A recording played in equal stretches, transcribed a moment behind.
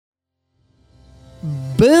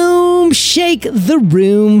Boom! Shake the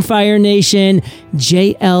room, Fire Nation.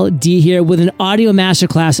 JLD here with an audio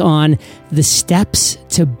masterclass on the steps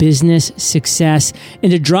to business success.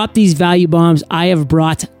 And to drop these value bombs, I have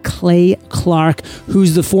brought Clay Clark,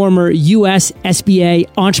 who's the former US SBA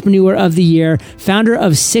Entrepreneur of the Year, founder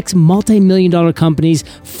of 6 multi-million-dollar companies,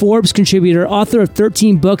 Forbes contributor, author of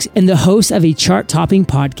 13 books, and the host of a chart-topping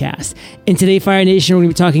podcast. And today, Fire Nation, we're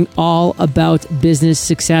going to be talking all about business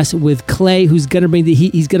success with Clay, who's going to bring the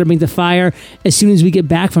heat, he's going to bring the fire as soon as we get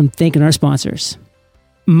back from thanking our sponsors.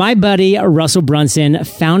 My buddy, Russell Brunson,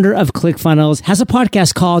 founder of ClickFunnels, has a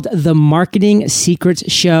podcast called The Marketing Secrets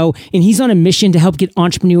Show, and he's on a mission to help get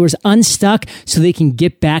entrepreneurs unstuck so they can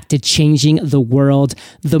get back to changing the world.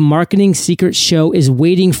 The Marketing Secrets Show is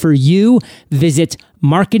waiting for you. Visit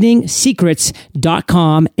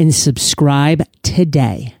marketingsecrets.com and subscribe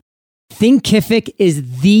today. Thinkific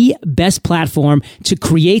is the best platform to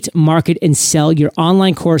create, market, and sell your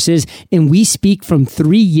online courses, and we speak from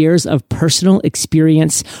 3 years of personal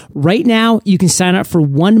experience. Right now, you can sign up for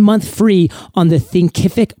 1 month free on the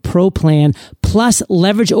Thinkific Pro plan, plus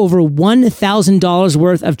leverage over $1,000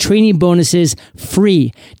 worth of training bonuses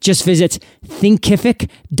free. Just visit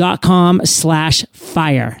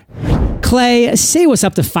thinkific.com/fire. Clay, say what's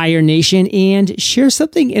up to Fire Nation and share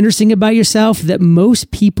something interesting about yourself that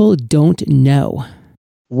most people don't know.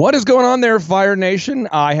 What is going on there, Fire Nation?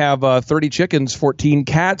 I have 30 chickens, 14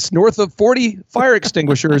 cats, north of 40 fire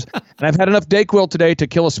extinguishers, and I've had enough Dayquil today to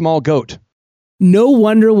kill a small goat. No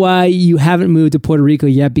wonder why you haven't moved to Puerto Rico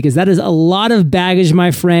yet, because that is a lot of baggage, my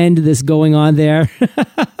friend, that's going on there.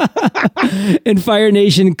 In Fire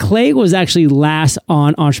Nation, Clay was actually last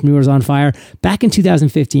on Entrepreneurs on Fire back in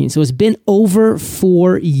 2015. So it's been over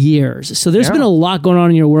 4 years. So there's been a lot going on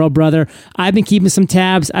in your world, brother. I've been keeping some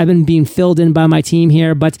tabs. I've been being filled in by my team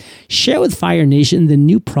here, but share with Fire Nation the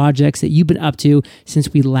new projects that you've been up to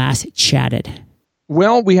since we last chatted.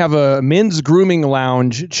 Well, we have a men's grooming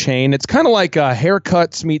lounge chain. It's kind of like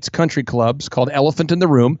haircuts meets country clubs called Elephant in the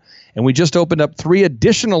Room. And we just opened up 3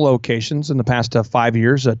 additional locations in the past 5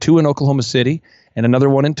 years, 2 in Oklahoma City and another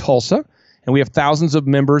one in Tulsa. And we have thousands of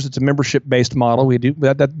members. It's a membership-based model.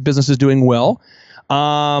 That business is doing well.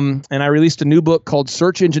 And I released a new book called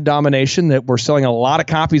Search Engine Domination that we're selling a lot of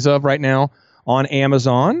copies of right now on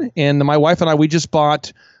Amazon. And my wife and I, we just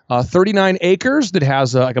bought 39 acres that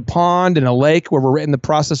has like a pond and a lake where we're in the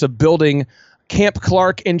process of building Camp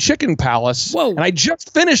Clark and Chicken Palace. Whoa. And I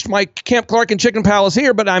just finished my Camp Clark and Chicken Palace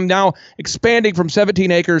here, but I'm now expanding from 17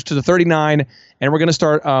 acres to the 39, and we're going to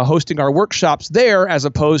start hosting our workshops there as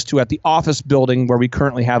opposed to at the office building where we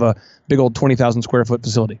currently have a big old 20,000 square foot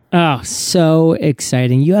facility. Oh, so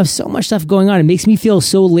exciting. You have so much stuff going on. It makes me feel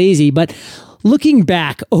so lazy, but looking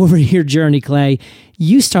back over your journey, Clay,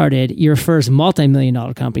 you started your first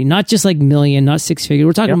multi-million-dollar company, not just like million, not 6-figure.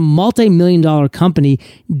 We're talking multi-million-dollar company,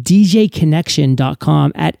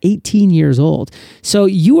 DJconnection.com, at 18 years old. So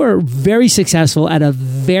you were very successful at a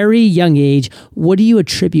very young age. What do you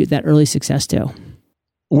attribute that early success to?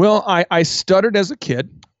 Well, I stuttered as a kid,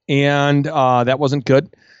 and that wasn't good.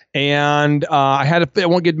 And I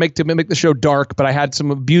won't make the show dark, but I had some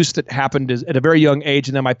abuse that happened at a very young age.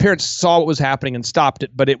 And then my parents saw what was happening and stopped it,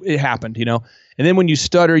 but it happened, you know. And then when you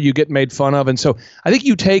stutter, you get made fun of. And so I think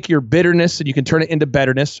you take your bitterness and you can turn it into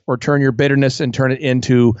betterness, or turn your bitterness and turn it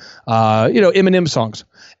into, Eminem songs.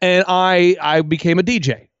 And I became a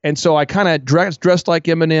DJ. And so I kind of dressed like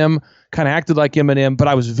Eminem, kind of acted like Eminem, but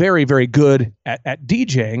I was very, very good at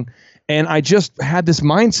DJing. And I just had this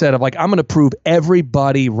mindset of like, I'm going to prove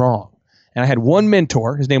everybody wrong. And I had one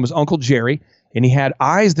mentor. His name was Uncle Jerry, and he had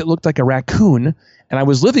eyes that looked like a raccoon. And I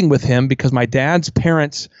was living with him because my dad's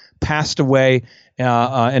parents passed away in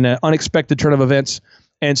an unexpected turn of events.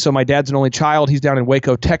 And so my dad's an only child. He's down in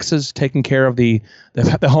Waco, Texas, taking care of the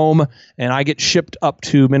home. And I get shipped up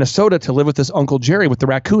to Minnesota to live with this Uncle Jerry with the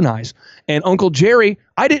raccoon eyes. And Uncle Jerry,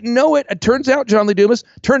 I didn't know it. It turns out, John Lee Dumas,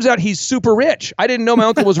 he's super rich. I didn't know my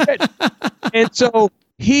uncle was rich. And so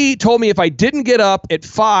he told me if I didn't get up at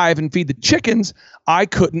 5 and feed the chickens, I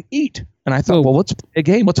couldn't eat. And I thought, well, let's play a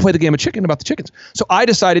game. Let's play the game of chicken about the chickens. So I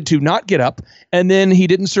decided to not get up. And then he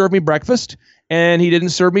didn't serve me breakfast, and he didn't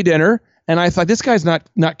serve me dinner. And I thought, this guy's not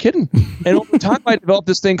kidding. And over time, I developed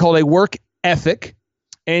this thing called a work ethic.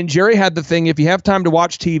 And Jerry had the thing, if you have time to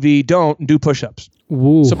watch TV, don't do push-ups.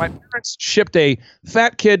 Ooh. So my parents shipped a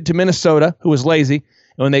fat kid to Minnesota who was lazy.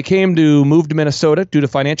 And when they came to move to Minnesota, due to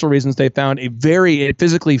financial reasons, they found a very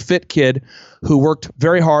physically fit kid who worked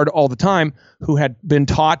very hard all the time, who had been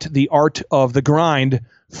taught the art of the grind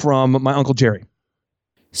from my Uncle Jerry.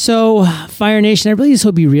 So, Fire Nation, I really just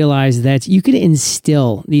hope you realize that you can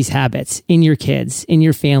instill these habits in your kids, in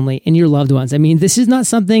your family, in your loved ones. I mean, this is not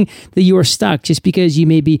something that you are stuck just because you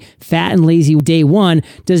may be fat and lazy day one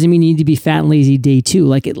doesn't mean you need to be fat and lazy day two.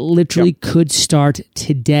 Like, it literally could start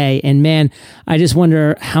today. And man, I just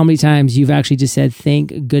wonder how many times you've actually just said,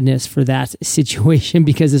 thank goodness for that situation,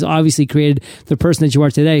 because it's obviously created the person that you are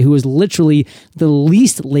today, who is literally the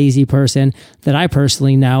least lazy person that I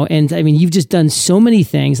personally know. And I mean, you've just done so many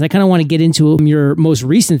things. And I kind of want to get into your most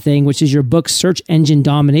recent thing, which is your book, Search Engine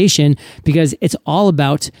Domination, because it's all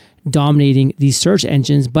about dominating these search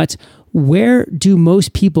engines. But where do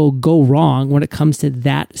most people go wrong when it comes to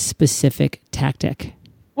that specific tactic?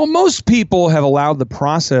 Well, most people have allowed the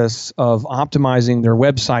process of optimizing their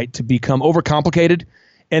website to become overcomplicated.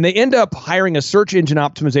 And they end up hiring a search engine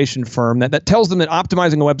optimization firm that tells them that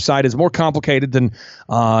optimizing a website is more complicated than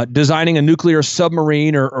designing a nuclear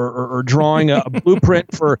submarine or drawing a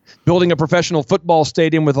blueprint for building a professional football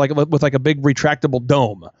stadium with like a big retractable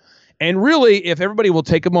dome. And really, if everybody will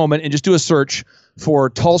take a moment and just do a search for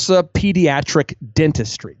Tulsa Pediatric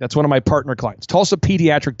Dentistry. That's one of my partner clients, Tulsa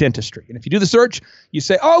Pediatric Dentistry. And if you do the search, you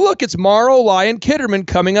say, oh, look, it's Morrow Lyon Kitterman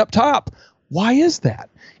coming up top. Why is that?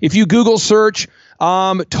 If you Google search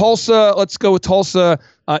Tulsa, let's go with Tulsa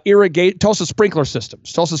Tulsa Sprinkler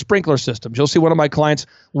Systems. Tulsa Sprinkler Systems. You'll see one of my clients,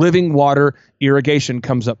 Living Water Irrigation,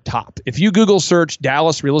 comes up top. If you Google search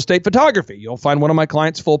Dallas Real Estate Photography, you'll find one of my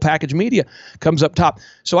clients, Full Package Media, comes up top.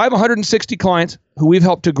 So I have 160 clients who we've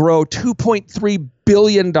helped to grow $2.3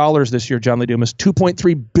 billion this year, John Lee Dumas,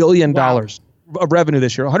 $2.3 billion. Wow. Of revenue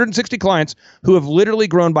this year. 160 clients who have literally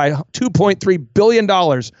grown by $2.3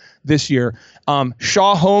 billion this year.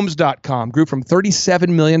 ShawHomes.com grew from $37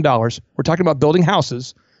 million. We're talking about building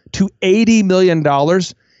houses to $80 million.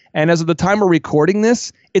 And as of the time we're recording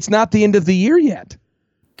this, it's not the end of the year yet.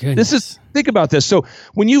 Goodness. Think about this. So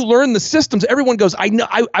when you learn the systems, everyone goes, I know,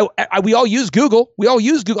 we all use Google. We all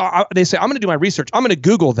use Google. They say, I'm going to do my research. I'm going to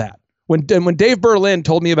Google that. When Dave Berlin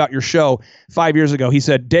told me about your show 5 years ago, he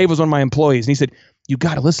said, Dave was one of my employees, and he said, you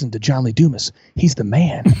got to listen to John Lee Dumas. He's the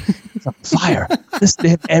man. He's on fire. Listen to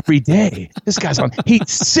him every day. This guy's on.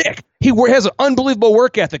 He's sick. He has an unbelievable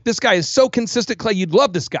work ethic. This guy is so consistent, Clay. You'd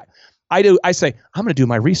love this guy. I say, I'm going to do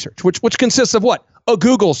my research, which consists of what? A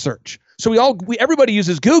Google search. So everybody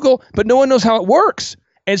uses Google, but no one knows how it works.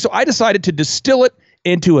 And so I decided to distill it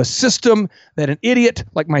into a system that an idiot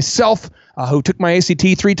like myself, who took my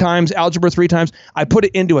ACT 3 times, algebra 3 times, I put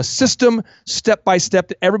it into a system step by step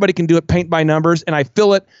that everybody can do it, paint by numbers, and I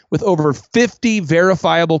fill it with over 50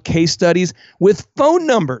 verifiable case studies with phone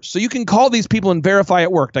numbers. So you can call these people and verify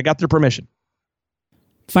it worked. I got their permission.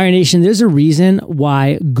 Fire Nation, there's a reason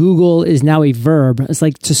why Google is now a verb. It's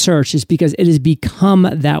like to search, is because it has become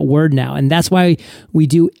that word now. And that's why we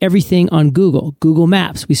do everything on Google. Google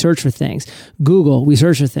Maps, we search for things. Google, we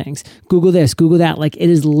search for things. Google this, Google that. Like, it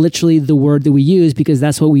is literally the word that we use because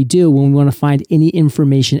that's what we do when we want to find any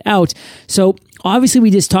information out. So obviously,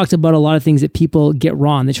 we just talked about a lot of things that people get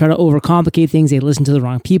wrong. They try to overcomplicate things. They listen to the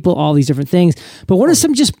wrong people, all these different things. But what are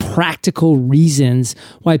some just practical reasons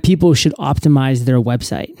why people should optimize their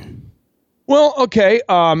website? Well, okay.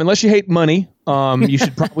 Unless you hate money, you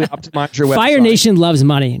should probably optimize your website. Fire Nation loves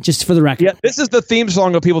money, just for the record. Yeah, this is the theme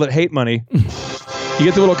song of people that hate money. You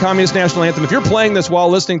get the little Communist National Anthem. If you're playing this while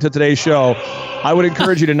listening to today's show, I would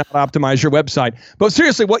encourage you to not optimize your website. But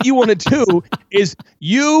seriously, what you want to do is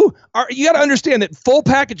you got to understand that Full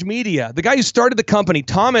Package Media, the guy who started the company,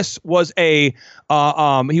 Thomas, was a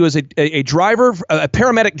driver, a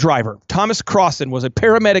paramedic driver. Thomas Crossan was a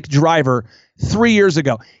paramedic driver 3 years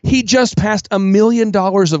ago. He just passed $1 million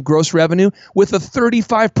of gross revenue with a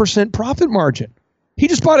 35% profit margin. He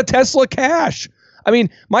just bought a Tesla cash. I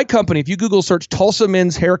mean, my company, if you Google search Tulsa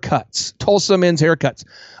Men's Haircuts,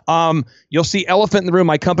 you'll see Elephant in the Room.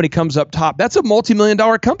 My company comes up top. That's a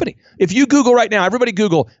multi-million-dollar company. If you Google right now, everybody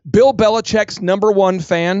Google Bill Belichick's #1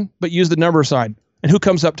 fan, but use the number sign. And who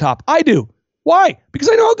comes up top? I do. Why? Because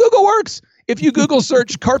I know how Google works. If you Google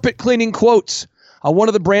search carpet cleaning quotes, one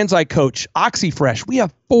of the brands I coach, OxyFresh, we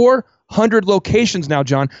have 400 locations now,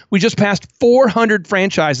 John. We just passed 400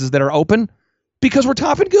 franchises that are open because we're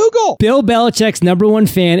top in Google. Bill Belichick's #1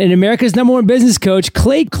 fan and America's #1 business coach,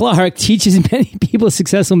 Clay Clark, teaches many people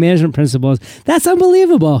successful management principles. That's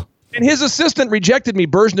unbelievable. And his assistant rejected me,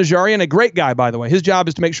 Burj Najarian, a great guy, by the way. His job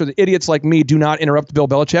is to make sure that idiots like me do not interrupt Bill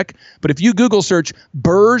Belichick. But if you Google search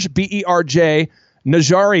Burj, B-E-R-J,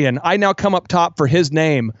 Najarian, I now come up top for his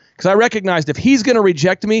name because I recognized if he's going to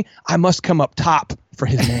reject me, I must come up top for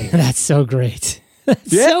his name. That's so great.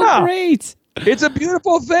 That's so great. It's a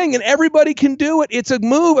beautiful thing, and everybody can do it. It's a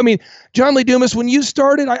move. I mean, John Lee Dumas, when you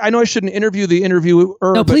started, I know I shouldn't interview the interviewer.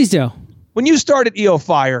 No, please do. When you started EO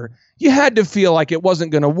Fire, you had to feel like it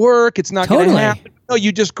wasn't going to work. It's not going to happen. No,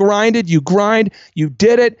 you just grinded. You you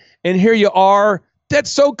did it, and here you are. That's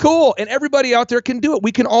so cool, and everybody out there can do it.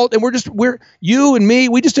 We can all, and we're you and me.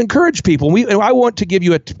 We just encourage people. And I want to give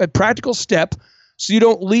you a practical step, so you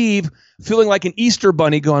don't leave feeling like an Easter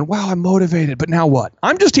bunny going, wow, I'm motivated, but now what?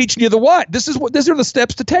 I'm just teaching you the what. These are the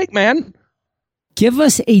steps to take, man. Give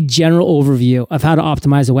us a general overview of how to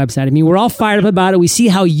optimize a website. I mean, we're all fired up about it. We see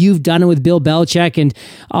how you've done it with Bill Belichick and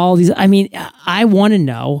all these. I mean, I want to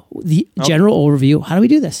know the general overview. How do we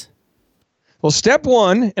do this? Well, step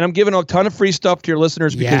one, and I'm giving a ton of free stuff to your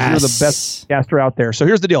listeners because you're the best caster out there. So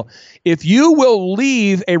here's the deal. If you will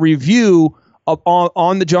leave a review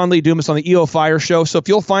on the John Lee Dumas on the EO Fire Show. So if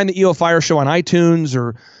you'll find the EO Fire Show on iTunes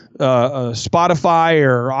or Spotify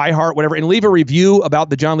or iHeart, whatever, and leave a review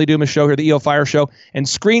about the John Lee Dumas Show here, the EO Fire Show, and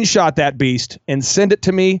screenshot that beast and send it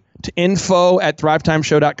to me to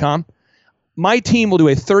info@thrivetimeshow.com. My team will do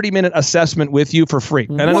a 30-minute assessment with you for free.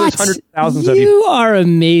 And I know there's hundreds of thousands of you. You are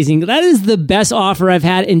amazing. That is the best offer I've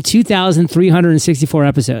had in 2,364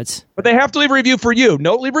 episodes. But they have to leave a review for you.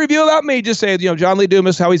 Don't leave a review about me. Just say, John Lee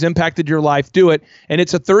Dumas, how he's impacted your life. Do it. And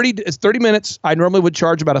it's 30 minutes. I normally would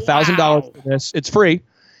charge about $1,000 for this. It's free.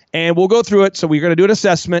 And we'll go through it. So we're going to do an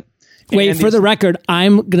assessment. Wait, for the record,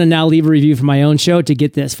 I'm going to now leave a review for my own show to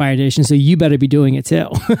get this, Fire Nation, so you better be doing it too.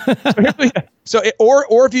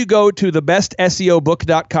 Or if you go to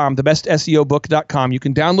thebestseobook.com, thebestseobook.com, you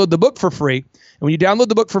can download the book for free. And when you download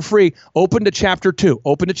the book for free, open to chapter 2.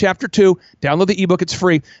 Open to chapter 2, download the ebook, it's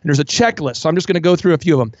free. And there's a checklist, so I'm just going to go through a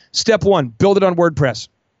few of them. Step 1, build it on WordPress.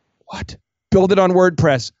 What? Build it on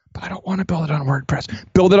WordPress. But I don't want to build it on WordPress.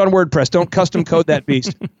 Build it on WordPress. Don't custom code that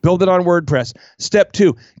beast. Build it on WordPress. Step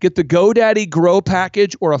 2, get the GoDaddy Grow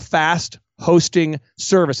package or a fast hosting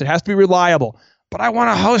service. It has to be reliable. But I want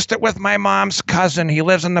to host it with my mom's cousin. He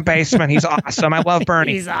lives in the basement. He's awesome. I love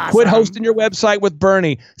Bernie. He's awesome. Quit hosting your website with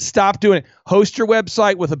Bernie. Stop doing it. Host your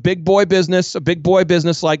website with a big boy business like a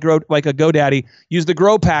GoDaddy. Use the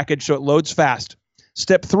Grow package so it loads fast.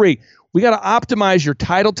 Step 3, we got to optimize your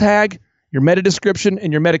title tag, your meta description,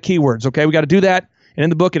 and your meta keywords. Okay, we got to do that. And in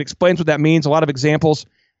the book, it explains what that means, a lot of examples.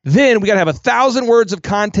 Then we got to have 1,000 words of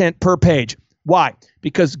content per page. Why?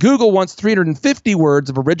 Because Google wants 350 words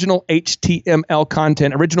of original HTML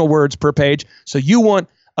content, original words per page. So you want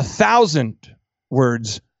 1,000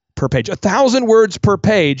 words per page. 1,000 words per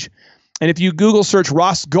page. And if you Google search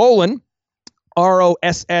Ross Golan,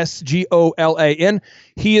 Rossgolan,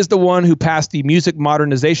 he is the one who passed the Music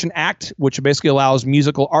Modernization Act, which basically allows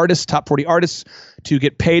musical artists, top 40 artists, to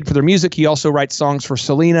get paid for their music. He also writes songs for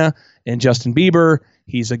Selena and Justin Bieber.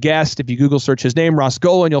 He's a guest. If you Google search his name, Ross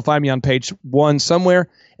Golan, you'll find me on page 1 somewhere.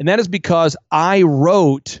 And that is because I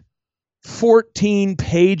wrote 14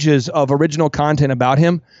 pages of original content about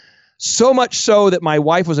him. So much so that my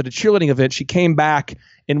wife was at a cheerleading event. She came back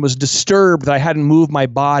and was disturbed that I hadn't moved my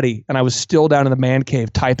body, and I was still down in the man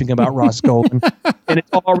cave typing about Ross Golan. And it's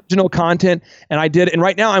all original content, and I did. And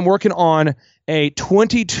right now I'm working on a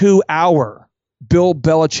 22-hour Bill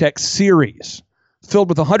Belichick series filled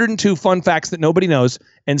with 102 fun facts that nobody knows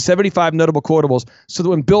and 75 notable quotables, so that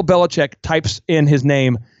when Bill Belichick types in his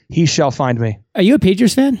name, he shall find me. Are you a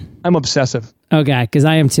Patriots fan? I'm obsessive. Okay, because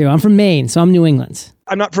I am too. I'm from Maine, so I'm New England.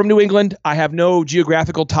 I'm not from New England. I have no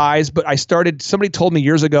geographical ties, but somebody told me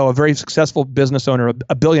years ago, a very successful business owner,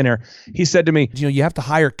 a billionaire, he said to me, you have to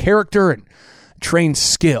hire character and train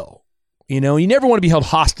skill. You never want to be held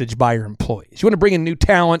hostage by your employees. You want to bring in new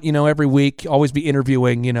talent, every week, always be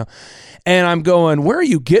interviewing, And I'm going, where are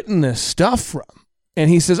you getting this stuff from? And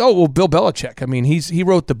he says, oh, well, Bill Belichick. I mean, he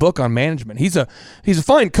wrote the book on management. He's a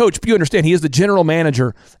fine coach, but you understand he is the general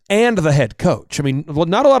manager and the head coach. I mean,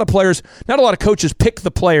 not a lot of coaches pick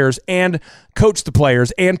the players and coach the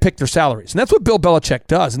players and pick their salaries. And that's what Bill Belichick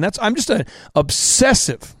does. And I'm just an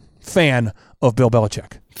obsessive fan of Bill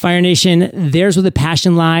Belichick. Fire Nation, there's where the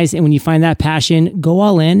passion lies. And when you find that passion, go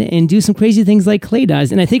all in and do some crazy things like Clay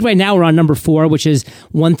does. And I think right now we're on number 4, which is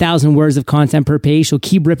 1,000 words of content per page. So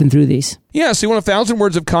keep ripping through these. Yeah, so you want 1,000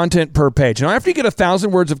 words of content per page. Now, after you get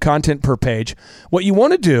 1,000 words of content per page, what you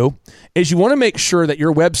want to do is you want to make sure that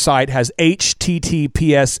your website has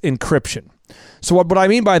HTTPS encryption. So what I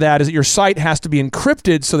mean by that is that your site has to be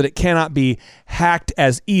encrypted so that it cannot be hacked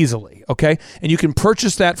as easily, okay? And you can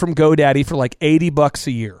purchase that from GoDaddy for like $80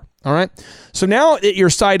 a year. All right. So now that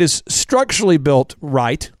your site is structurally built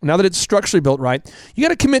right, you got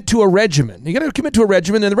to commit to a regimen. You got to commit to a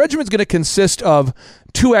regimen, and the regimen is going to consist of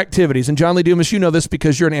 2 activities. And John Lee Dumas, you know this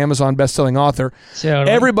because you're an Amazon best-selling author.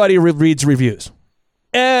 Everybody reads reviews.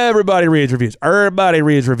 Everybody reads reviews.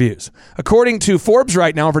 According to Forbes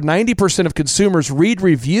right now, over 90% of consumers read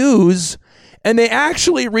reviews, and they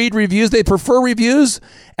actually read reviews. They prefer reviews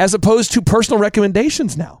as opposed to personal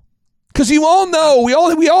recommendations now. Because you all know, we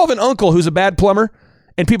all have an uncle who's a bad plumber,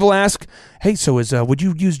 and people ask, hey, so would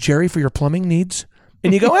you use Jerry for your plumbing needs?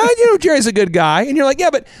 And you go, Jerry's a good guy. And you're like, yeah,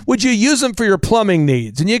 but would you use him for your plumbing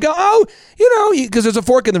needs? And you go, because there's a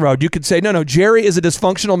fork in the road. You could say, no, Jerry is a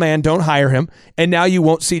dysfunctional man. Don't hire him. And now you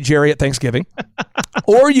won't see Jerry at Thanksgiving.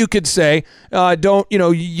 Or you could say,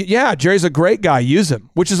 Jerry's a great guy. Use him,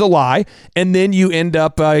 which is a lie. And then you end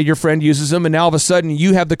up, your friend uses him. And now all of a sudden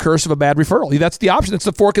you have the curse of a bad referral. That's the option. That's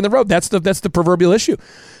the fork in the road. That's the proverbial issue.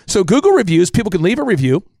 So Google reviews, people can leave a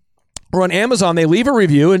review. Or on Amazon, they leave a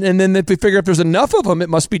review, and then if they figure if there's enough of them, it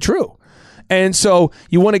must be true. And so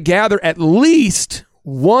you want to gather at least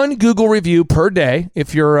 1 Google review per day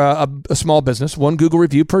if you're a small business, 1 Google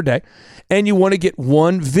review per day. And you want to get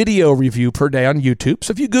 1 video review per day on YouTube.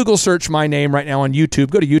 So if you Google search my name right now on YouTube,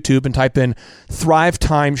 go to YouTube and type in Thrive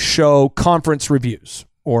Time Show Conference Reviews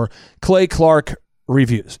or Clay Clark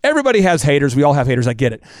Reviews. Everybody has haters. We all have haters. I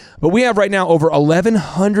get it. But we have right now over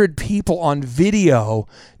 1,100 people on video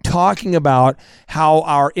talking about how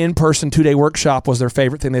our in-person 2-day workshop was their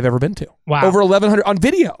favorite thing they've ever been to. Wow. Over 1,100 on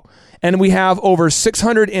video. And we have over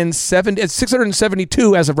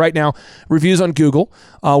 672 as of right now reviews on Google,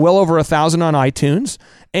 well over 1,000 on iTunes.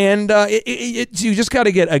 And you just got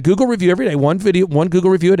to get a Google review every day, 1 Google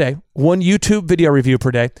review a day, 1 YouTube video review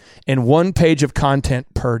per day, and 1 page of content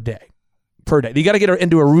per day. You got to get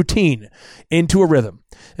into a routine, into a rhythm.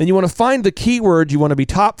 And you want to find the keyword you want to be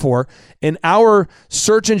top for, and our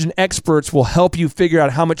search engine experts will help you figure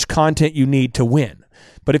out how much content you need to win.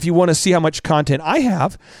 But if you want to see how much content I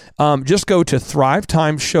have, just go to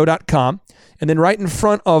thrivetimeshow.com, and then right in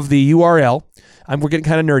front of the URL, we're getting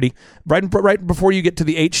kind of nerdy, right before you get to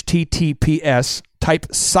the HTTPS,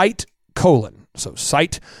 type site:. So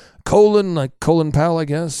site:, like Colin Powell, I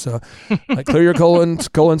guess. Like clear your colon.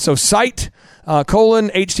 So site:,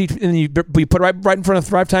 HTTP, and you put right in front of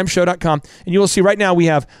thrivetimeshow.com, and you will see right now we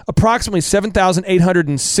have approximately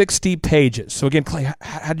 7,860 pages. So again, Clay,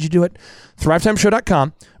 how did you do it?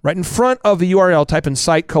 thrivetimeshow.com, right in front of the URL, type in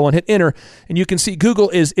site:, hit enter, and you can see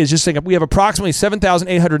Google is just saying we have approximately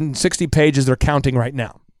 7,860 pages they're counting right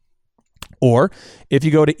now. Or if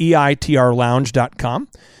you go to eitrlounge.com,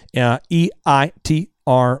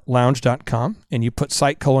 eitrlounge.com, and you put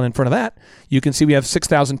site:, in front of that, you can see we have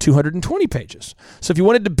 6,220 pages. So if you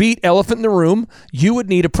wanted to beat Elephant in the Room, you would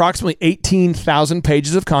need approximately 18,000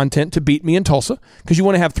 pages of content to beat me in Tulsa, because you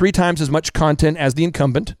want to have 3 times as much content as the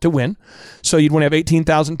incumbent to win. So you'd want to have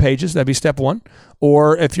 18,000 pages. That'd be step 1.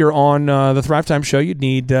 Or if you're on the Thrive Time Show, you'd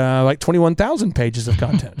need like 21,000 pages of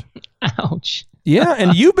content. Ouch. Yeah,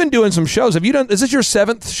 and you've been doing some shows. Have you done? Is this your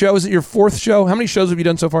 7th show? Is it your 4th show? How many shows have you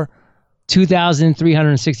done so far?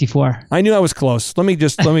 2,364. I knew I was close. Let me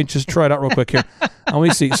just try it out real quick here. Let me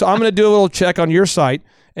see. So I'm going to do a little check on your site,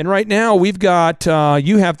 and right now we've got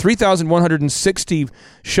you have 3,160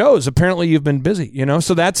 shows. Apparently you've been busy.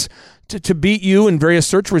 So that's to beat you in various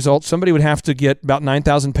search results. Somebody would have to get about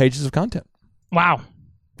 9,000 pages of content. Wow.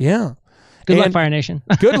 Yeah. Good luck, Fire Nation.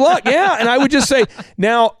 Good luck, yeah. And I would just say,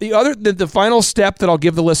 now, the final step that I'll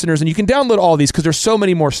give the listeners, and you can download all these because there's so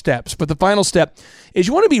many more steps, but the final step is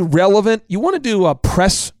you want to be relevant. You want to do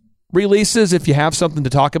press releases if you have something to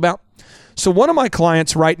talk about. So one of my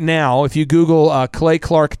clients right now, if you Google Clay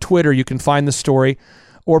Clark Twitter, you can find the story.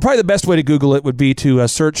 Or probably the best way to Google it would be to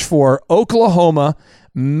search for Oklahoma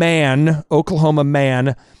man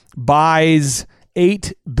buys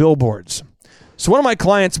 8 billboards. So one of my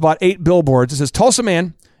clients bought 8 billboards. It says Tulsa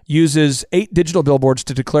man uses 8 digital billboards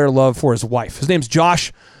to declare love for his wife. His name's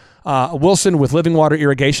Josh Wilson with Living Water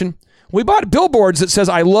Irrigation. We bought billboards that says,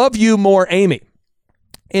 I love you more, Amy.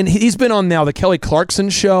 And he's been on now the Kelly Clarkson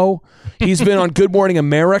Show. He's been on Good Morning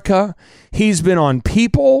America. He's been on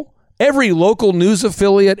People, every local news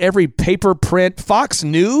affiliate, every paper, print, Fox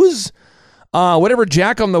News, whatever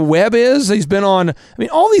Jack on the Web is. He's been on,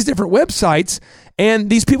 all these different websites. And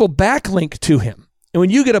these people backlink to him. And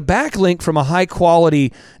when you get a backlink from a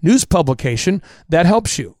high-quality news publication, that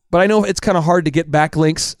helps you. But I know it's kind of hard to get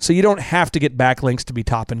backlinks, so you don't have to get backlinks to be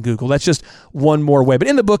top in Google. That's just one more way. But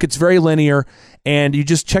in the book, it's very linear, and you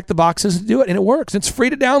just check the boxes and do it, and it works. It's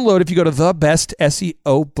free to download if you go to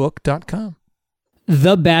thebestseobook.com.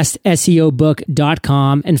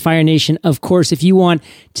 thebestseobook.com. And Fire Nation, of course, if you want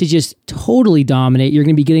to just totally dominate, you're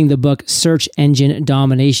going to be getting the book Search Engine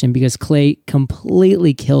Domination, because Clay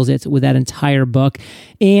completely kills it with that entire book.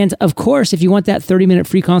 And of course, if you want that 30-minute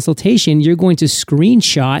free consultation, you're going to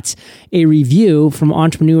screenshot a review from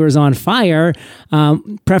Entrepreneurs on Fire,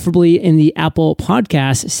 preferably in the Apple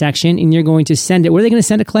Podcast section, and you're going to send it. Where are they going to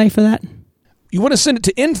send it, Clay, for that? You want to send it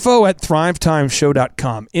to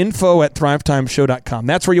info@thrivetimeshow.com. Info@thrivetimeshow.com.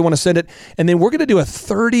 That's where you want to send it. And then we're going to do a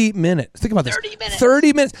 30-minute. Think about this. 30 minutes.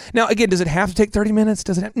 30 minutes. Now, again, does it have to take 30 minutes?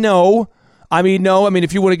 Does it have? No. I mean,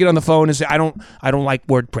 if you want to get on the phone and say, I don't like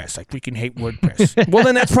WordPress. Like, we can hate WordPress. Well,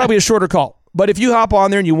 then that's probably a shorter call. But if you hop on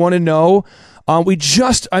there and you want to know, I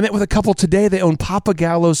met with a couple today. They own Papa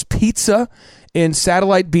Gallo's Pizza in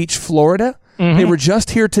Satellite Beach, Florida. Mm-hmm. They were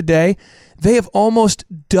just here today. They have almost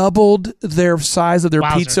doubled their size of their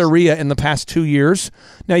pizzeria in the past 2 years.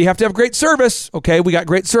 Now, you have to have great service. Okay, we got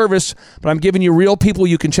great service, but I'm giving you real people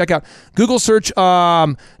you can check out. Google search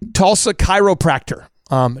Tulsa Chiropractor.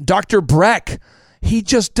 Dr. Breck, he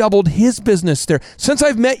just doubled his business there. Since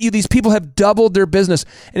I've met you, these people have doubled their business.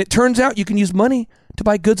 And it turns out you can use money to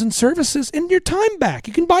buy goods and services and your time back.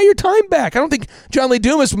 You can buy your time back. I don't think John Lee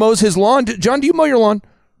Dumas mows his lawn. John, do you mow your lawn?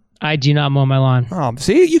 I do not mow my lawn.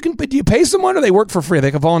 See, do you pay someone or they work for free?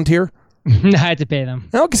 They can volunteer? I had to pay them.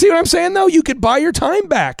 Okay, see what I'm saying, though? You could buy your time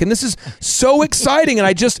back. And this is so exciting. And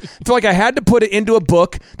I just feel like I had to put it into a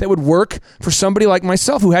book that would work for somebody like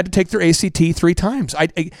myself who had to take their ACT 3 times.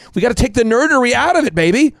 We got to take the nerdery out of it,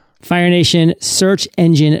 baby. Fire Nation, Search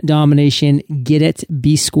Engine Domination. Get it,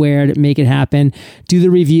 be squared, make it happen. Do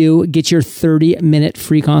the review, get your 30-minute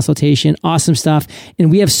free consultation. Awesome stuff.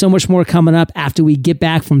 And we have so much more coming up after we get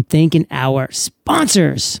back from thanking our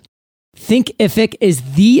sponsors. Thinkific is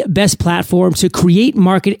the best platform to create,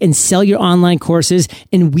 market, and sell your online courses,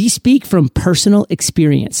 and we speak from personal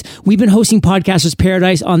experience. We've been hosting Podcasters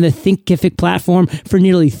Paradise on the Thinkific platform for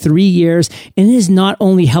nearly 3 years, and it has not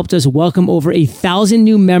only helped us welcome over 1,000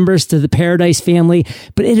 new members to the Paradise family,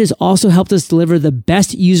 but it has also helped us deliver the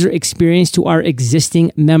best user experience to our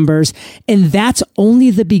existing members. And that's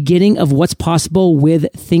only the beginning of what's possible with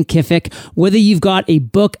Thinkific. Whether you've got a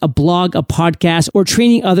book, a blog, a podcast, or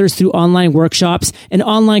training others through online workshops, an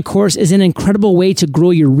online course is an incredible way to grow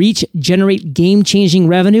your reach, generate game-changing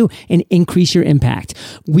revenue, and increase your impact.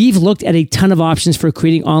 We've looked at a ton of options for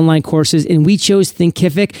creating online courses, and we chose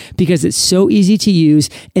Thinkific because it's so easy to use,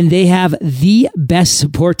 and they have the best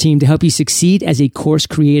support team to help you succeed as a course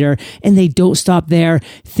creator, and they don't stop there.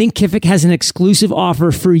 Thinkific has an exclusive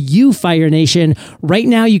offer for you, Fire Nation. Right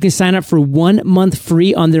now, you can sign up for 1 month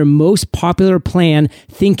free on their most popular plan,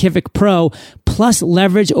 Thinkific Pro, plus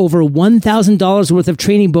leverage over $1,000 worth of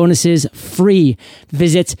training bonuses free.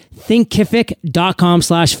 Visit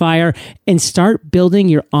thinkific.com/fire and start building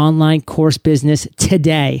your online course business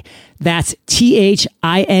today. That's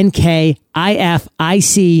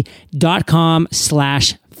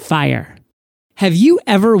thinkific.com/fire. Have you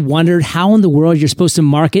ever wondered how in the world you're supposed to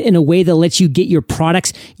market in a way that lets you get your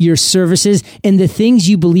products, your services, and the things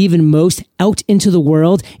you believe in most out into the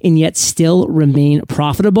world and yet still remain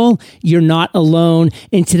profitable? You're not alone.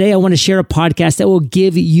 And today I want to share a podcast that will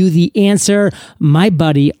give you the answer. My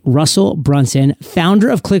buddy, Russell Brunson, founder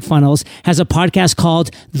of ClickFunnels, has a podcast called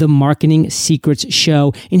The Marketing Secrets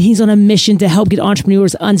Show. And he's on a mission to help get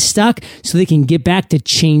entrepreneurs unstuck so they can get back to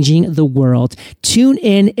changing the world. Tune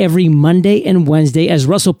in every Monday and Wednesday as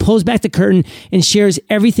Russell pulls back the curtain and shares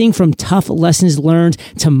everything from tough lessons learned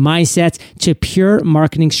to mindset to pure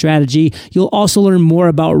marketing strategy. You'll also learn more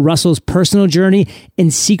about Russell's personal journey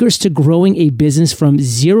and secrets to growing a business from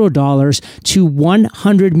 $0 to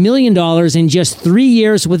 $100 million in just 3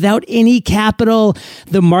 years without any capital.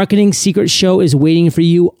 The Marketing Secrets Show is waiting for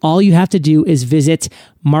you. All you have to do is visit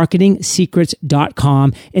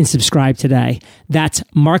marketingsecrets.com and subscribe today. That's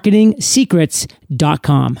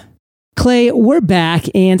marketingsecrets.com. Clay, we're back,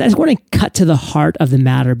 and I just want to cut to the heart of the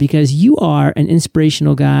matter because you are an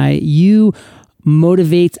inspirational guy. You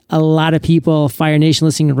motivate a lot of people. Fire Nation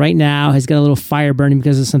listening right now has got a little fire burning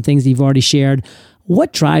because of some things that you've already shared.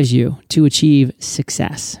 What drives you to achieve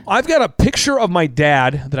success? I've got a picture of my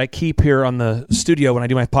dad that I keep here on the studio when I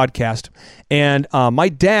do my podcast. And my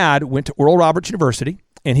dad went to Oral Roberts University,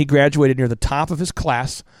 and he graduated near the top of his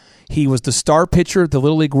class. He was the star pitcher of the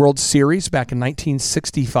Little League World Series back in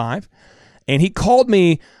 1965. And he called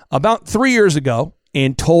me about 3 years ago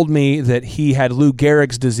and told me that he had Lou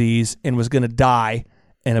Gehrig's disease and was going to die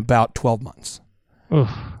in about 12 months. Oof.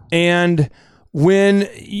 And when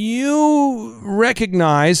you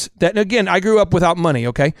recognize that, and again, I grew up without money,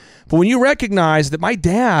 okay? But when you recognize that my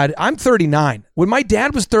dad, I'm 39. When my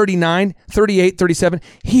dad was 39, 38, 37,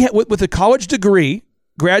 he had, with a college degree,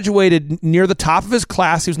 graduated near the top of his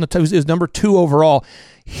class. He was number 2 overall.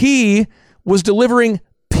 He was delivering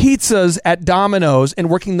pizzas at Domino's and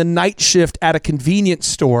working the night shift at a convenience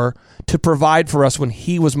store to provide for us when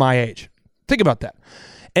he was my age. Think about that.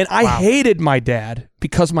 And I hated my dad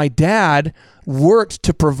because my dad worked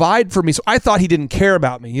to provide for me. So I thought he didn't care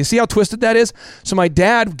about me. You see how twisted that is? So my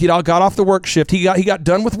dad got off the work shift. He got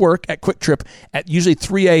done with work at Quick Trip at usually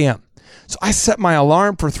 3 a.m. So I set my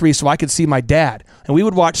alarm for 3 so I could see my dad. And we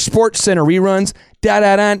would watch Sports Center reruns.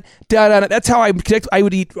 Da-da-da-da-da-da. That's how I connect. I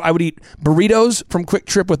would eat burritos from Quick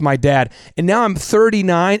Trip with my dad. And now I'm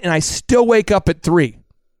 39 and I still wake up at 3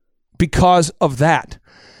 because of that.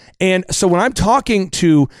 And so when I'm talking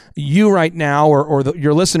to you right now or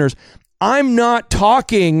your listeners, I'm not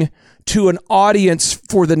talking to an audience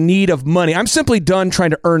for the need of money. I'm simply done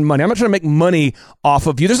trying to earn money. I'm not trying to make money off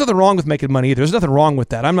of you. There's nothing wrong with making money either. There's nothing wrong with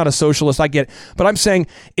that. I'm not a socialist. I get it. But I'm saying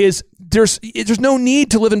is there's no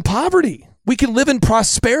need to live in poverty. We can live in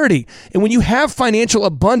prosperity. And when you have financial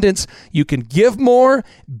abundance, you can give more,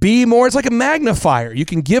 be more. It's like a magnifier. You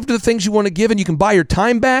can give to the things you want to give and you can buy your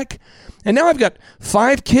time back. And now I've got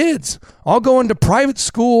 5 kids, all going to private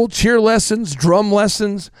school, cheer lessons, drum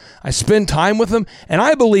lessons. I spend time with them. And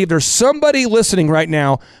I believe there's somebody listening right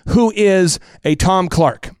now who is a Tom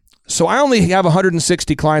Clark. So I only have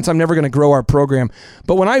 160 clients. I'm never going to grow our program.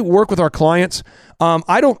 But when I work with our clients,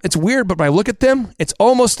 it's weird, but when I look at them, it's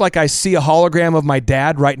almost like I see a hologram of my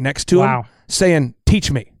dad right next to him saying,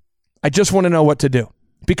 teach me. I just want to know what to do.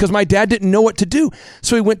 Because my dad didn't know what to do.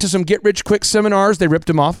 So he went to some get-rich-quick seminars. They ripped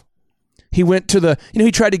him off. He went to he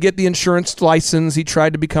tried to get the insurance license. He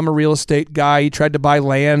tried to become a real estate guy. He tried to buy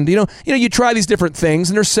land. You try these different things,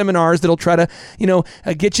 and there's seminars that'll try to,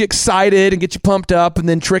 get you excited and get you pumped up and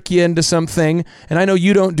then trick you into something. And I know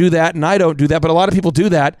you don't do that, and I don't do that, but a lot of people do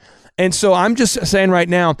that. And so I'm just saying right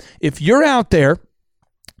now, if you're out there,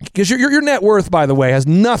 because your net worth, by the way, has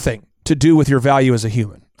nothing to do with your value as a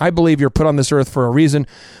human. I believe you're put on this earth for a reason.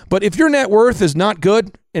 But if your net worth is not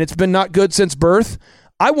good, and it's been not good since birth,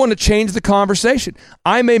 I want to change the conversation.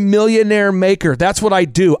 I'm a millionaire maker. That's what I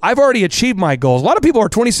do. I've already achieved my goals. A lot of people are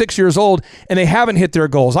 26 years old and they haven't hit their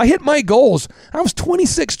goals. I hit my goals. I was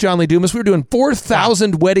 26, John Lee Dumas. We were doing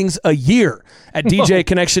 4,000 weddings a year at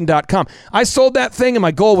djconnection.com. I sold that thing and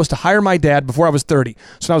my goal was to hire my dad before I was 30.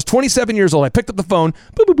 So when I was 27 years old, I picked up the phone,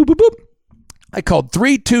 boop, boop, boop, boop, boop. I called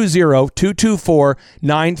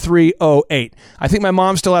 320-224-9308. I think my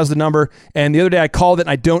mom still has the number. And the other day I called it and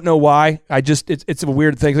I don't know why. It's a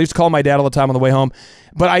weird thing. I used to call my dad all the time on the way home.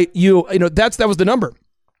 But that was the number.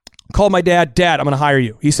 Called my dad. Dad, I'm going to hire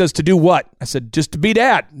you. He says, to do what? I said, just to be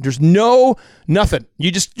dad. There's nothing.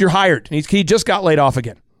 You're hired. And he just got laid off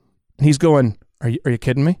again. And he's going, are you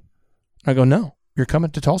kidding me? I go, no. You're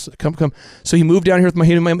coming to Tulsa. Come. So he moved down here with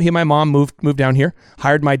he and my mom moved down here,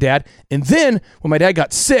 hired my dad. And then when my dad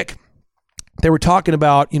got sick, they were talking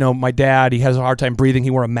about, my dad, he has a hard time breathing.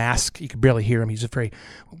 He wore a mask. You could barely hear him. He's just very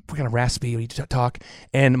kind of raspy when he talk.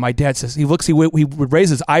 And my dad says, he would raise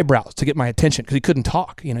his eyebrows to get my attention because he couldn't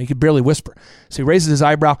talk. He could barely whisper. So he raises his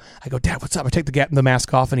eyebrow. I go, Dad, what's up? I take the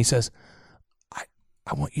mask off and he says, I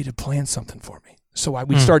want you to plan something for me. So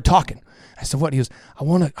we started talking. I said, what? He goes, I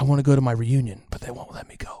want to go to my reunion, but they won't let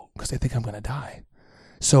me go because they think I'm going to die.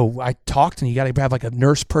 So I talked, and you got to have like a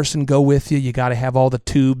nurse person go with you. You got to have all the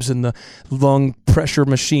tubes and the lung pressure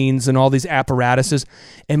machines and all these apparatuses.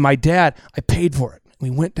 And my dad, I paid for it. We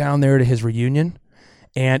went down there to his reunion,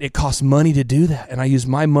 and it cost money to do that. And I used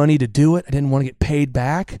my money to do it. I didn't want to get paid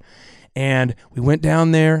back. And we went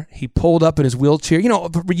down there. He pulled up in his wheelchair.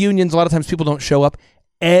 Reunions, a lot of times people don't show up.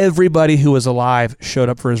 Everybody who was alive showed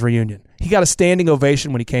up for his reunion. He got a standing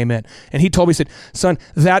ovation when he came in. And he told me, he said, son,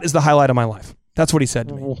 that is the highlight of my life. That's what he said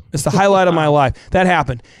to me. It's the highlight of my life. That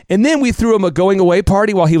happened. And then we threw him a going away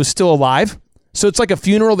party while he was still alive. So it's like a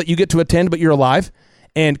funeral that you get to attend, but you're alive.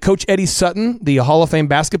 And Coach Eddie Sutton, the Hall of Fame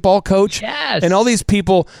basketball coach, and all these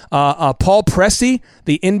people, Paul Pressey,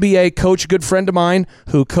 the NBA coach, good friend of mine,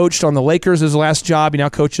 who coached on the Lakers his last job. He now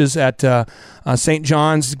coaches at St.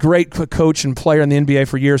 John's, great coach and player in the NBA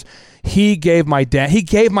for years. He gave my dad his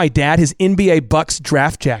NBA Bucks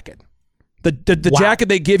draft jacket. The jacket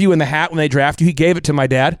they give you in the hat when they draft you, he gave it to my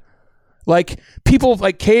dad. Like, people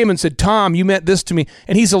came and said, Tom, you meant this to me,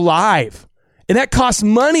 and he's alive. And that costs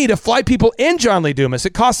money to fly people in, John Lee Dumas.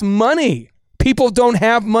 It costs money. People don't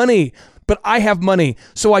have money, but I have money.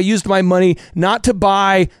 So I used my money not to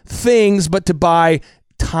buy things, but to buy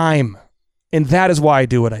time. And that is why I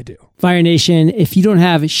do what I do. Fire Nation, if you don't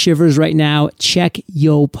have shivers right now, check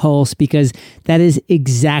Yo Pulse, because that is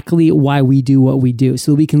exactly why we do what we do.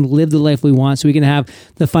 So we can live the life we want, so we can have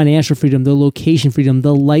the financial freedom, the location freedom,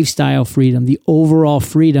 the lifestyle freedom, the overall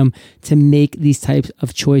freedom to make these types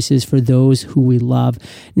of choices for those who we love.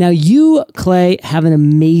 Now, you, Clay, have an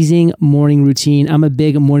amazing morning routine. I'm a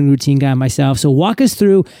big morning routine guy myself. So walk us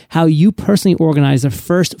through how you personally organize the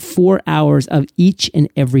first 4 hours of each and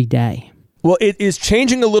every day. Well, it is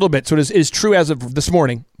changing a little bit. So it is true as of this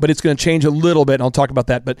morning, but it's going to change a little bit, and I'll talk about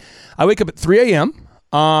that. But I wake up at 3 a.m.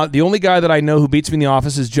 The only guy that I know who beats me in the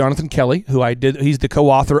office is Jonathan Kelly, he's the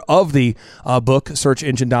co-author of the book, Search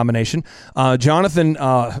Engine Domination. Jonathan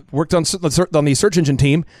worked on the search engine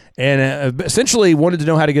team and essentially wanted to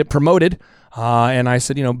know how to get promoted. And I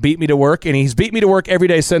said, beat me to work. And he's beat me to work every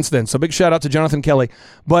day since then. So big shout out to Jonathan Kelly.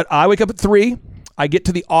 But I wake up at 3. I get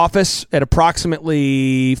to the office at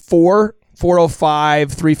approximately 4:05,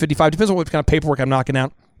 3:55, depends on what kind of paperwork I'm knocking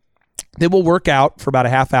out. Then we'll work out for about a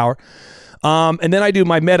half hour. And then I do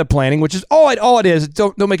my meta planning, which is all it is.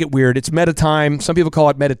 Don't make it weird. It's meta time. Some people call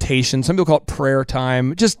it meditation. Some people call it prayer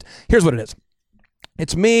time. Just here's what it is.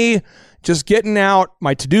 It's me just getting out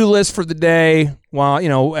my to-do list for the day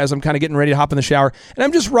while, as I'm kind of getting ready to hop in the shower. And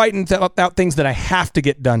I'm just writing out things that I have to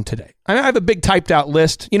get done today. I have a big typed out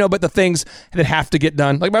list, but the things that have to get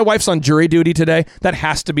done. Like my wife's on jury duty today. That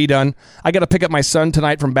has to be done. I got to pick up my son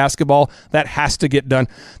tonight from basketball. That has to get done.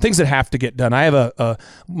 Things that have to get done. I have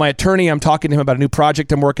my attorney, I'm talking to him about a new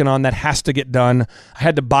project I'm working on that has to get done. I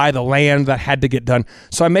had to buy the land that had to get done.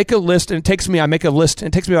 So I make a list, and it takes me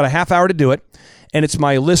about a half hour to do it. And it's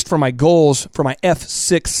my list for my goals for my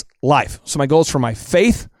F6 life. So my goals for my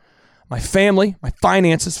faith, my family, my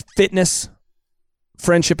finances, fitness,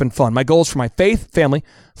 friendship, and fun. My goals for my faith, family,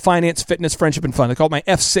 finance, fitness, friendship, and fun. They call it my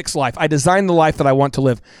F6 life. I designed the life that I want to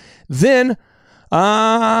live. Then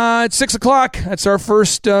at 6 o'clock, that's our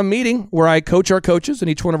first meeting where I coach our coaches,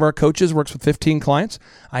 and each one of our coaches works with 15 clients.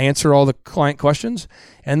 I answer all the client questions,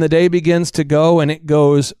 and the day begins to go, and it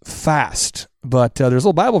goes fast. But there's a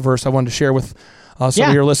little Bible verse I wanted to share with some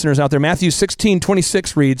of your listeners out there. Matthew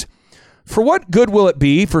 16:26 reads, "For what good will it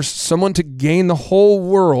be for someone to gain the whole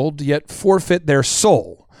world yet forfeit their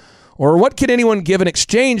soul? Or what can anyone give in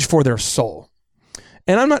exchange for their soul?"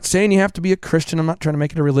 And I'm not saying you have to be a Christian. I'm not trying to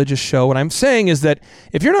make it a religious show. What I'm saying is that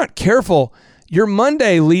if you're not careful, your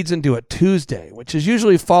Monday leads into a Tuesday, which is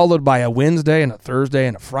usually followed by a Wednesday and a Thursday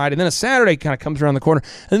and a Friday. And then a Saturday kind of comes around the corner.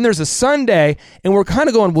 And then there's a Sunday, and we're kind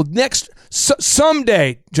of going, well,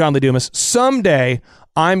 someday, John Lee Dumas, someday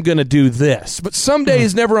I'm going to do this. But someday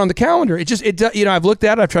is never on the calendar. I've looked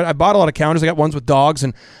at it. I bought a lot of calendars. I got ones with dogs,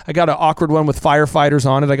 and I got an awkward one with firefighters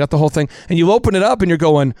on it. I got the whole thing. And you open it up, and you're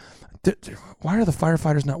going, why are the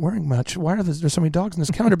firefighters not wearing much? Why are there so many dogs in this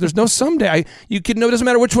calendar? There's no someday. It doesn't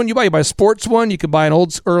matter which one you buy. You buy a sports one. You can buy an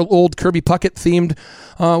old Kirby Puckett themed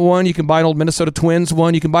one. You can buy an old Minnesota Twins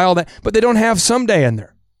one. You can buy all that. But they don't have someday in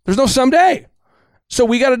there. There's no someday. So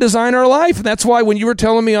we got to design our life. And that's why when you were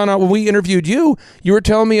telling me when we interviewed you were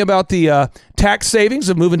telling me about the tax savings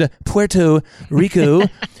of moving to Puerto Rico.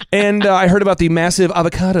 And I heard about the massive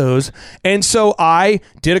avocados. And so I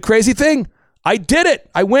did a crazy thing. I did it.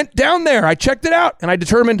 I went down there. I checked it out. And I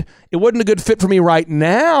determined it wasn't a good fit for me right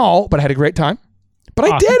now, but I had a great time. But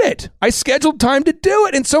I did it. I scheduled time to do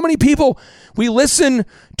it. And so many people, we listen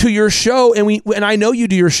to your show, and I know you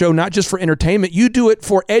do your show not just for entertainment. You do it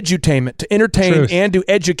for edutainment, to entertain and to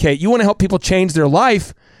educate. You want to help people change their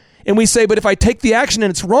life. And we say, but if I take the action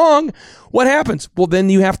and it's wrong, what happens? Well,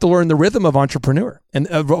 then you have to learn the rhythm of entrepreneurs. And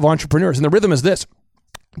the rhythm is this: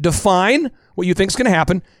 define what you think is going to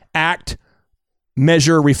happen, act,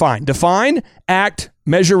 measure, refine. Define, act,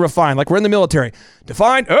 measure, refine. Like we're in the military.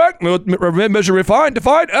 Define, act, measure, refine.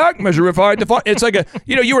 Define, act, measure, refine. Define. It's like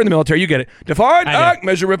you were in the military. You get it. Define, act,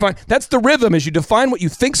 measure, refine. That's the rhythm. Is you define what you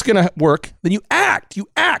think's going to work, then you act. You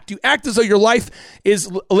act. You act as though your life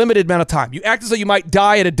is a limited amount of time. You act as though you might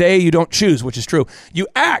die at a day you don't choose, which is true. You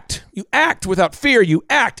act. You act without fear. You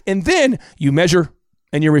act, and then you measure,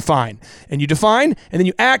 and you refine, and you define, and then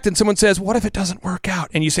you act, and someone says, what if it doesn't work out?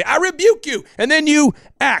 And you say, I rebuke you. And then you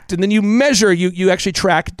act, and then you measure, you actually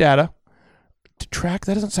track data. To track,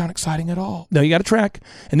 that doesn't sound exciting at all. No, you got to track.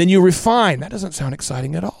 And then you refine. That doesn't sound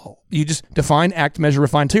exciting at all. You just define, act, measure,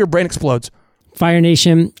 refine until your brain explodes. Fire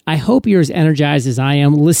Nation, I hope you're as energized as I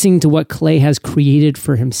am listening to what Clay has created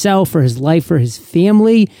for himself, for his life, for his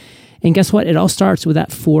family. And guess what? It all starts with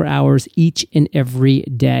that 4 hours each and every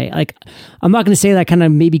day. Like, I'm not going to say that I kind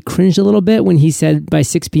of maybe cringed a little bit when he said by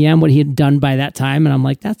 6 p.m. what he had done by that time. And I'm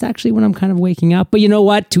like, that's actually when I'm kind of waking up. But you know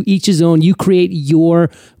what? To each his own. You create your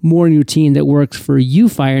morning routine that works for you,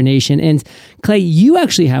 Fire Nation. And Clay, you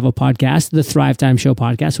actually have a podcast, the Thrive Time Show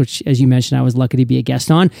podcast, which, as you mentioned, I was lucky to be a guest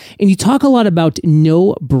on. And you talk a lot about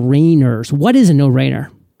no-brainers. What is a no-brainer?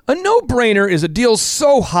 A no-brainer is a deal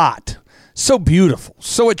so hot, so beautiful,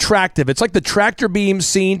 so attractive. It's like the tractor beam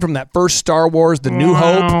scene from that first Star Wars, The New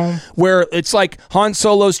Hope, where it's like Han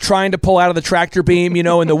Solo's trying to pull out of the tractor beam, you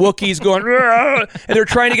know, and the Wookiees going, and they're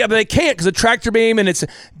trying to get, but they can't because the tractor beam, and it's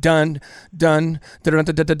done, and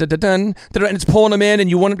it's pulling them in, and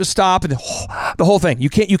you want them to stop, and the whole thing. You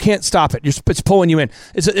can't stop it. It's pulling you in.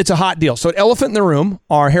 It's a hot deal. So at Elephant in the Room,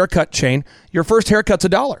 our haircut chain, your first haircut's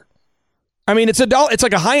 $1. I mean, it's $1. It's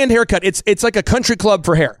like a high-end haircut. It's like a country club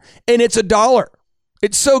for hair, and it's $1.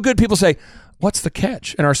 It's so good. People say, "What's the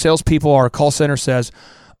catch?" And our salespeople, our call center says,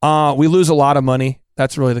 "We lose a lot of money.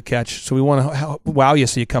 That's really the catch. So we want to wow you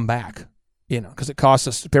so you come back, you know, because it costs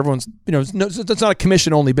us. Everyone's, you know, it's not a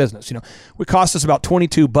commission-only business. You know, it costs us about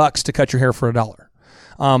 $22 to cut your hair for $1.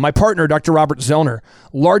 My partner, Dr. Robert Zellner,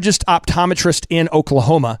 largest optometrist in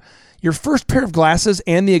Oklahoma. Your first pair of glasses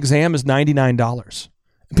and the exam is $99.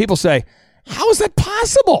 And people say, how is that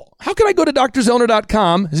possible? How can I go to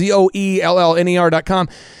drzellner.com, ZOELLNER.com?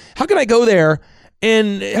 How can I go there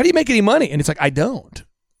and how do you make any money? And it's like, I don't.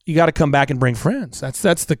 You got to come back and bring friends.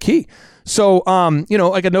 That's the key. So, you know,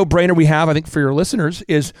 like a no-brainer we have, I think, for your listeners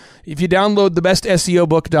is if you download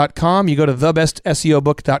thebestseobook.com, you go to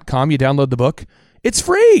thebestseobook.com, you download the book. It's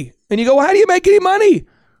free. And you go, well, how do you make any money?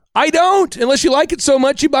 I don't. Unless you like it so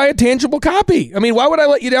much, you buy a tangible copy. I mean, why would I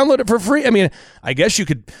let you download it for free? I mean, I guess you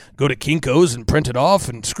could go to Kinko's and print it off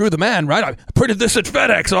and screw the man, right? I printed this at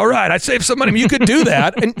FedEx. All right. I saved some money. I mean, you could do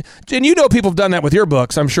that. and you know people have done that with your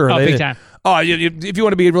books, I'm sure. Oh, big time. Oh, if you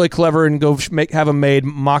want to be really clever and go have them made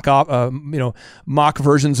mock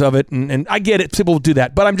versions of it. And I get it. People will do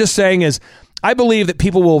that. But I'm just saying is I believe that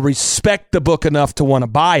people will respect the book enough to want to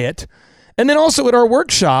buy it. And then also at our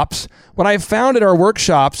workshops, what I've found at our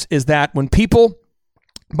workshops is that when people,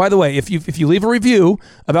 by the way, if you leave a review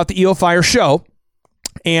about the EO Fire show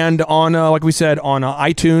and on, like we said, on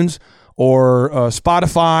iTunes or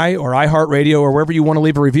Spotify or iHeartRadio or wherever you want to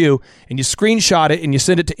leave a review, and you screenshot it and you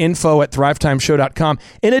send it to info@thrivetimeshow.com,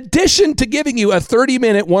 in addition to giving you a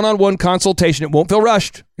 30-minute one-on-one consultation, it won't feel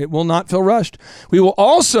rushed. It will not feel rushed. We will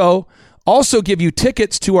also give you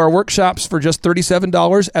tickets to our workshops for just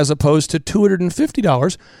 $37 as opposed to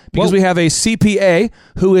 $250 because we have a CPA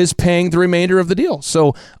who is paying the remainder of the deal.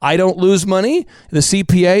 So I don't lose money. The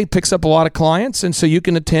CPA picks up a lot of clients, and so you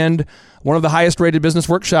can attend one of the highest rated business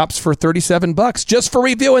workshops for $37 just for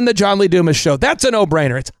reviewing the John Lee Dumas show. That's a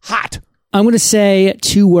no-brainer. It's hot. I'm going to say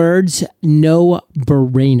 2 words,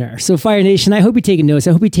 no-brainer. So Fire Nation, I hope you're taking notes.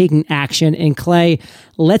 I hope you're taking action. And Clay,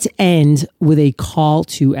 let's end with a call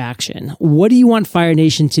to action. What do you want Fire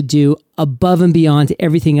Nation to do above and beyond to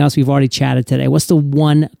everything else we've already chatted today? What's the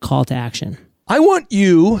one call to action? I want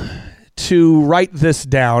you to write this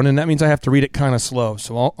down, and that means I have to read it kind of slow.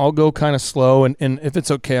 So I'll go kind of slow, and if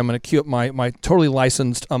it's okay, I'm going to cue up my totally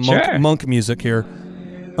licensed monk music here.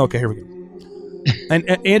 Okay, here we go. And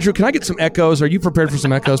Andrew, can I get some echoes? Are you prepared for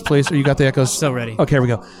some echoes, please? Or you got the echoes? So ready. Okay, here we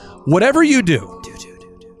go. Whatever you do,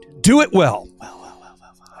 do it well.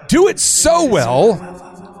 Do it so well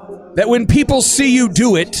that when people see you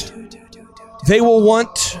do it, they will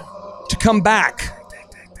want to come back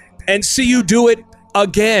and see you do it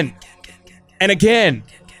again and again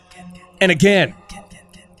and again.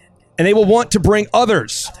 And they will want to bring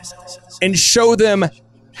others and show them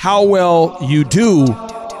how well you do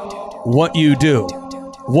what you do.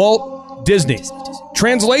 Walt Disney.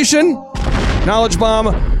 Translation, Knowledge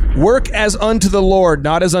Bomb, work as unto the Lord,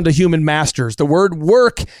 not as unto human masters. The word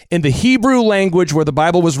work in the Hebrew language where the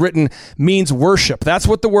Bible was written means worship. That's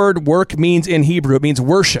what the word work means in Hebrew. It means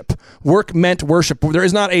worship. Work meant worship. There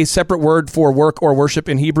is not a separate word for work or worship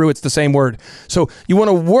in Hebrew. It's the same word. So you want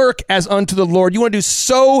to work as unto the Lord. You want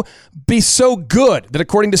to be so good that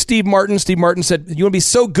according to Steve Martin said, you want to be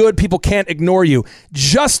so good people can't ignore you.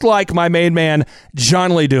 Just like my main man,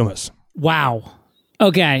 John Lee Dumas. Wow.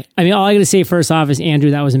 Okay. I mean, all I got to say first off is, Andrew,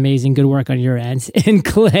 that was amazing. Good work on your end. And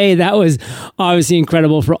Clay, that was obviously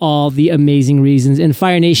incredible for all the amazing reasons. And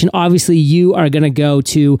Fire Nation, obviously you are going to go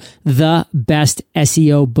to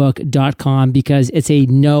thebestseobook.com because it's a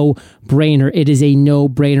no-brainer. It is a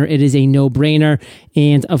no-brainer. It is a no-brainer.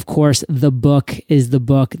 And of course, the book is the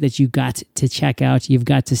book that you got to check out. You've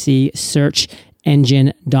got to see Search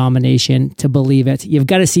Engine Domination to believe it. You've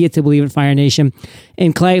got to see it to believe it, Fire Nation.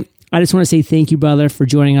 And Clay, I just want to say thank you, brother, for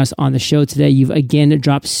joining us on the show today. You've again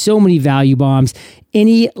dropped so many value bombs.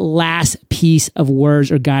 Any last piece of words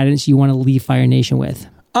or guidance you want to leave Fire Nation with?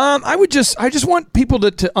 I just want people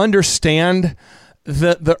to understand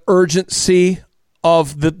the urgency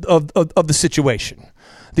of the situation.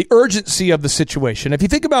 The urgency of the situation. If you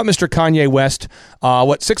think about Mr. Kanye West,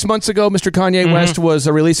 6 months ago, Mr. Kanye West was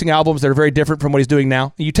releasing albums that are very different from what he's doing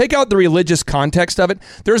now. You take out the religious context of it,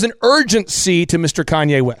 there's an urgency to Mr.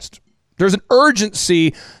 Kanye West. There's an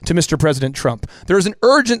urgency to Mr. President Trump. There's an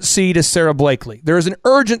urgency to Sarah Blakely. There's an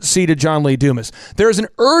urgency to John Lee Dumas. There's an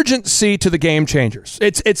urgency to the Game Changers.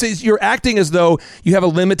 It's you're acting as though you have a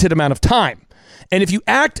limited amount of time. And if you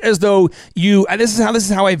act as though this is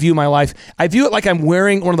how I view my life. I view it like I'm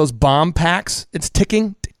wearing one of those bomb packs. It's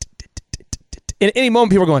ticking. In any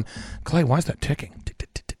moment, people are going, Clay, why is that ticking?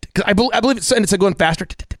 Because I believe it's going faster.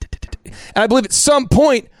 And I believe at some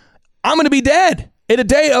point, I'm going to be dead in a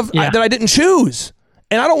day that I didn't choose.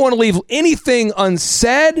 And I don't want to leave anything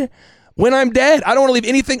unsaid when I'm dead. I don't want to leave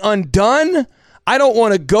anything undone. I don't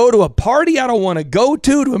want to go to a party I don't want to go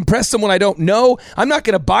to impress someone I don't know. I'm not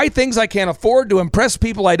going to buy things I can't afford to impress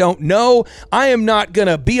people I don't know. I am not going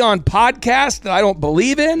to be on podcasts that I don't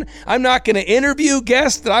believe in. I'm not going to interview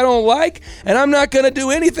guests that I don't like. And I'm not going to do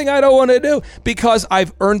anything I don't want to do because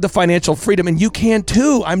I've earned the financial freedom. And you can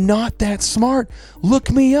too. I'm not that smart. Look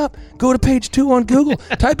me up. Go to page 2 on Google.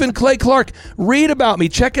 Type in Clay Clark. Read about me.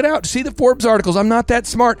 Check it out. See the Forbes articles. I'm not that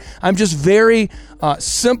smart. I'm just very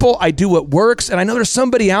simple. I do what works. And I know there's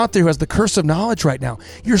somebody out there who has the curse of knowledge right now.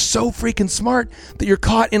 You're so freaking smart that you're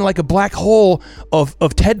caught in like a black hole of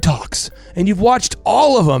TED Talks. And you've watched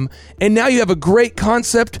all of them. And now you have a great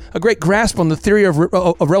concept, a great grasp on the theory of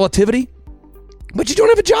relativity. But you don't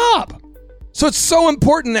have a job. So it's so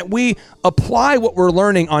important that we apply what we're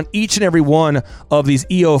learning on each and every one of these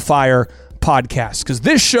EO Fire podcasts, because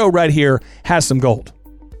this show right here has some gold.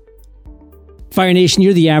 Fire Nation,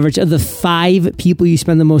 you're the average of the 5 people you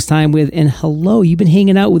spend the most time with. And hello, you've been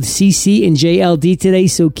hanging out with CC and JLD today,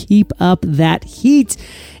 so keep up that heat.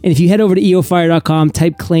 And if you head over to eofire.com,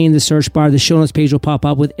 type Clay in the search bar, the show notes page will pop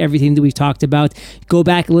up with everything that we've talked about. Go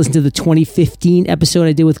back and listen to the 2015 episode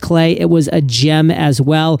I did with Clay. It was a gem as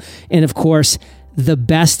well. And of course,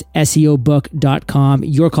 thebestseobook.com.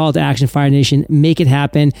 Your call to action, Fire Nation. Make it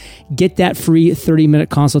happen. Get that free 30-minute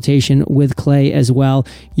consultation with Clay as well.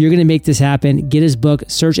 You're going to make this happen. Get his book,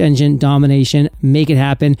 Search Engine Domination. Make it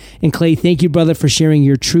happen. And Clay, thank you, brother, for sharing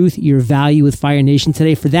your truth, your value with Fire Nation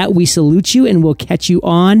today. For that, we salute you, and we'll catch you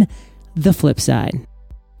on the flip side.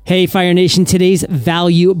 Hey, Fire Nation, today's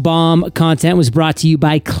Value Bomb content was brought to you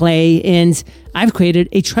by Clay, and I've created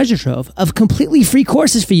a treasure trove of completely free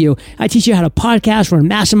courses for you. I teach you how to podcast, run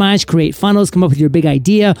masterminds, create funnels, come up with your big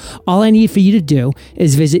idea. All I need for you to do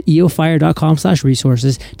is visit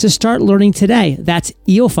eofire.com/resources to start learning today. That's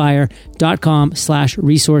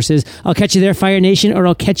eofire.com/resources. I'll catch you there, Fire Nation, or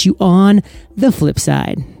I'll catch you on the flip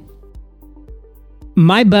side.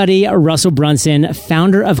 My buddy, Russell Brunson,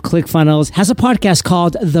 founder of ClickFunnels, has a podcast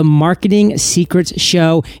called The Marketing Secrets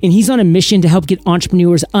Show, and he's on a mission to help get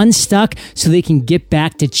entrepreneurs unstuck so they can get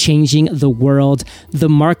back to changing the world. The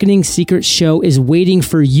Marketing Secrets Show is waiting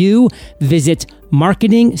for you. Visit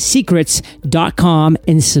marketingsecrets.com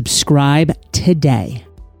and subscribe today.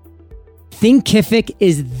 Thinkific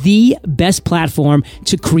is the best platform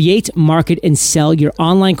to create, market, and sell your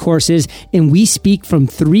online courses, and we speak from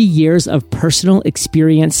 3 years of personal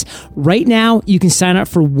experience. Right now, you can sign up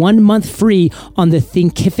for 1 month free on the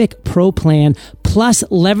Thinkific Pro plan, plus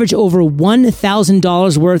leverage over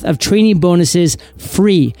 $1,000 worth of training bonuses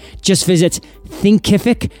free. Just visit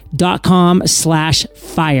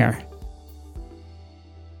thinkific.com/fire.